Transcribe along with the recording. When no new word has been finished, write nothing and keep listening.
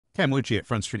Okay, I'm Lucci at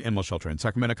Front Street Animal Shelter in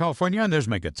Sacramento, California, and there's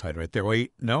my good side right there.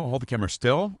 Wait, no, hold the camera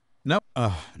still. Nope.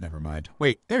 Never mind.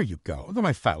 Wait, there you go. Look at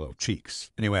my fat little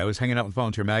cheeks. Anyway, I was hanging out with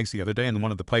Volunteer Mags the other day in one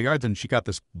of the play yards, and she got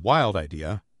this wild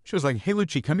idea. She was like, hey,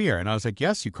 Lucci, come here. And I was like,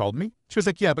 yes, you called me? She was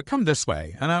like, yeah, but come this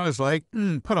way. And I was like,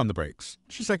 put on the brakes.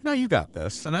 She's like, no, you got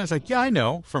this. And I was like, yeah, I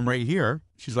know, from right here.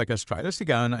 She's like, let's try this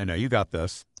again. I know you got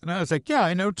this. And I was like, yeah,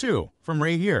 I know too, from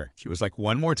right here. She was like,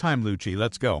 one more time, Lucci,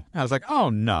 let's go. And I was like, oh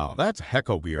no, that's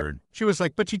hecka weird. She was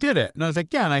like, but you did it. And I was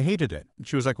like, yeah, and I hated it. And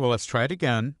she was like, well, let's try it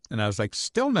again. And I was like,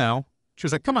 still no. She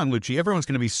was like, come on, Lucci, everyone's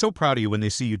going to be so proud of you when they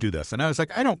see you do this. And I was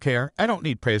like, I don't care. I don't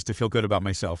need praise to feel good about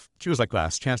myself. She was like,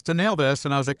 last chance to nail this.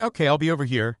 And I was like, okay, I'll be over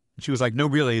here. And she was like, no,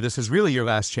 really, this is really your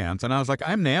last chance. And I was like,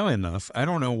 I'm nailing this. I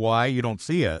don't know why you don't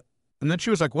see it. And then she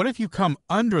was like, what if you come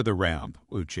under the ramp,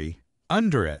 Lucci?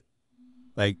 Under it.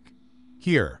 Like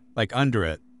here, like under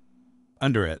it,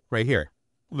 right here,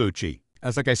 Lucci. I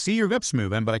was like, I see your lips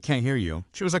moving, but I can't hear you.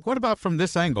 She was like, what about from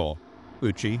this angle,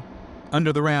 Lucci?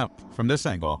 Under the ramp, from this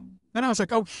angle. And I was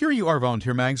like, oh, here you are,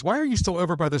 Volunteer Mags. Why are you still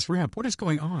over by this ramp? What is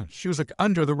going on? She was like,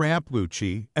 under the ramp,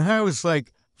 Lucci. And I was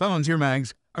like, Volunteer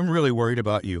Mags, I'm really worried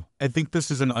about you. I think this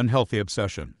is an unhealthy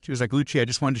obsession. She was like, Lucci, I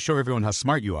just wanted to show everyone how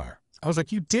smart you are. I was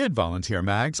like, you did, Volunteer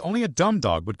Mags. Only a dumb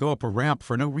dog would go up a ramp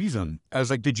for no reason. I was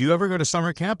like, did you ever go to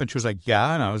summer camp? And she was like,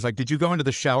 yeah. And I was like, did you go into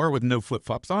the shower with no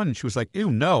flip-flops on? And she was like,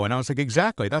 ew, no. And I was like,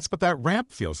 exactly. That's what that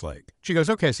ramp feels like. She goes,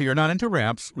 okay, so you're not into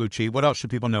ramps, Lucci. What else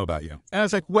should people know about you? And I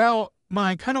was like, well,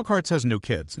 my kennel card says no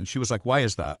kids. And she was like, why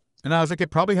is that? And I was like, it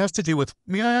probably has to do with,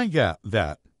 yeah,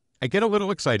 that. I get a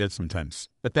little excited sometimes.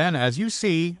 But then, as you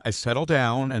see, I settle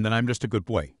down, and then I'm just a good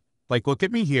boy. Like, look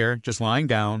at me here, just lying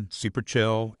down, super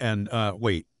chill, and,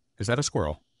 wait, is that a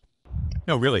squirrel?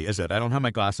 No, really, is it? I don't have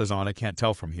my glasses on, I can't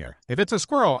tell from here. If it's a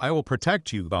squirrel, I will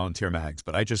protect you, Volunteer Mags,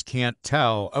 but I just can't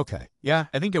tell. Okay, yeah,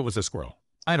 I think it was a squirrel.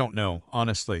 I don't know,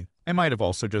 honestly. I might have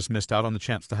also just missed out on the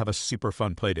chance to have a super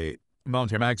fun play date.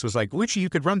 Volunteer Mags was like, Lucci, you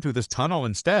could run through this tunnel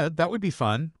instead. That would be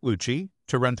fun, Lucci,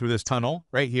 to run through this tunnel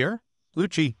right here.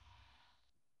 Lucci,